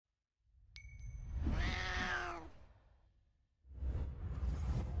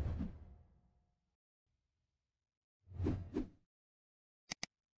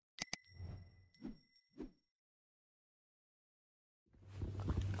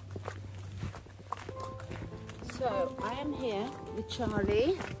So I am here with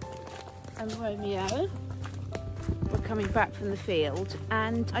Charlie and Romeo. We're coming back from the field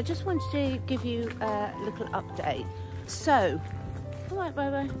and I just wanted to give you a little update. So, all right,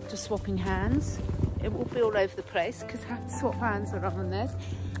 Bobo, just swapping hands. It will be all over the place because I have to swap hands when I'm on this.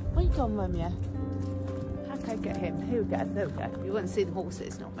 Where you gone, Romeo? How can I get him? Here we go, there we go. You want to see the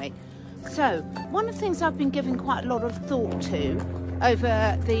horses, not me. So, one of the things I've been giving quite a lot of thought to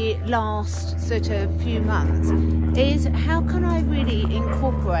over the last sort of few months is how can I really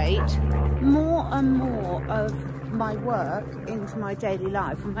incorporate more and more of my work into my daily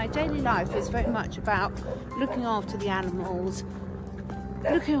life. And my daily life is very much about looking after the animals,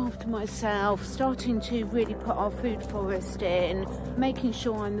 looking after myself, starting to really put our food forest in, making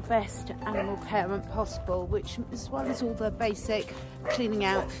sure I'm the best animal parent possible, which as well as all the basic cleaning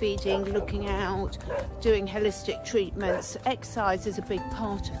out, feeding, looking out, doing holistic treatments. Exercise is a big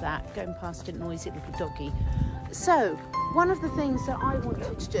part of that, going past a noisy little doggy. So one of the things that I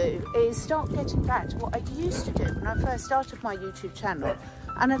wanted to do is start getting back to what I used to do when I first started my YouTube channel,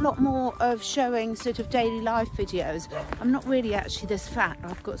 and a lot more of showing sort of daily life videos. I'm not really actually this fat.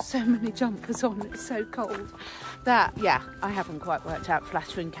 I've got so many jumpers on, it's so cold that, yeah, I haven't quite worked out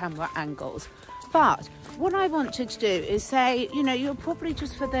flattering camera angles. But what I wanted to do is say, you know, you're probably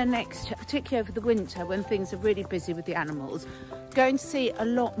just for the next, particularly over the winter when things are really busy with the animals, going to see a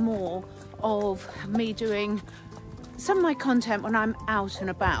lot more of me doing some of my content when I'm out and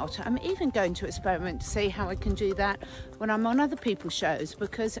about. I'm even going to experiment to see how I can do that when I'm on other people's shows,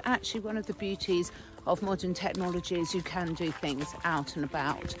 because actually one of the beauties of modern technology is you can do things out and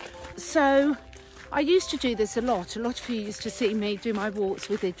about. So I used to do this a lot. A lot of you used to see me do my walks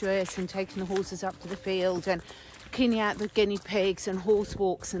with Idris and taking the horses up to the field and cleaning out the guinea pigs and horse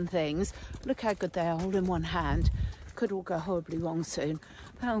walks and things. Look how good they are, all in one hand. Could all go horribly wrong soon.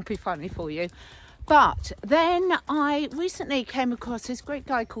 That'll be funny for you. But then I recently came across this great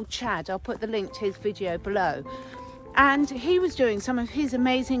guy called Chad. I'll put the link to his video below. And he was doing some of his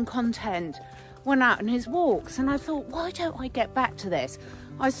amazing content, went out on his walks, and I thought, why don't I get back to this?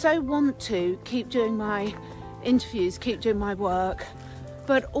 I so want to keep doing my interviews, keep doing my work,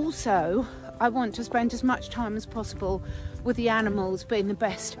 but also I want to spend as much time as possible with the animals, being the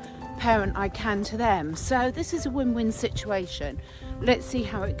best parent I can to them. So this is a win-win situation. Let's see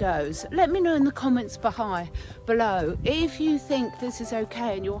how it goes. Let me know in the comments below if you think this is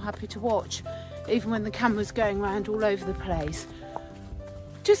okay and you're happy to watch, even when the camera's going around all over the place.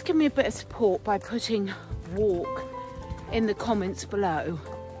 Just give me a bit of support by putting walk in the comments below.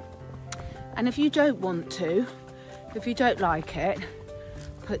 And if you don't want to, if you don't like it,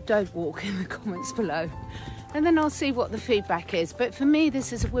 put don't walk in the comments below. And then I'll see what the feedback is. But for me,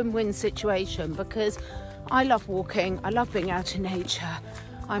 this is a win-win situation because I love walking, I love being out in nature.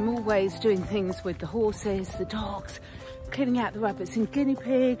 I'm always doing things with the horses, the dogs, cleaning out the rabbits and guinea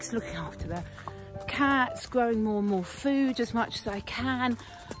pigs, looking after the cats, growing more and more food as much as I can.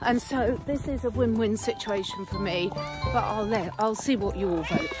 And so this is a win-win situation for me, but I'll see what you all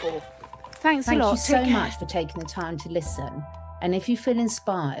vote for. Thanks a lot. Thank you so much for taking the time to listen. And if you feel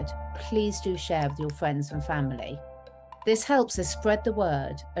inspired, please do share with your friends and family. This helps us spread the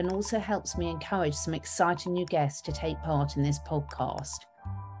word and also helps me encourage some exciting new guests to take part in this podcast.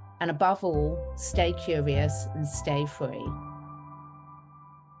 And above all, stay curious and stay free.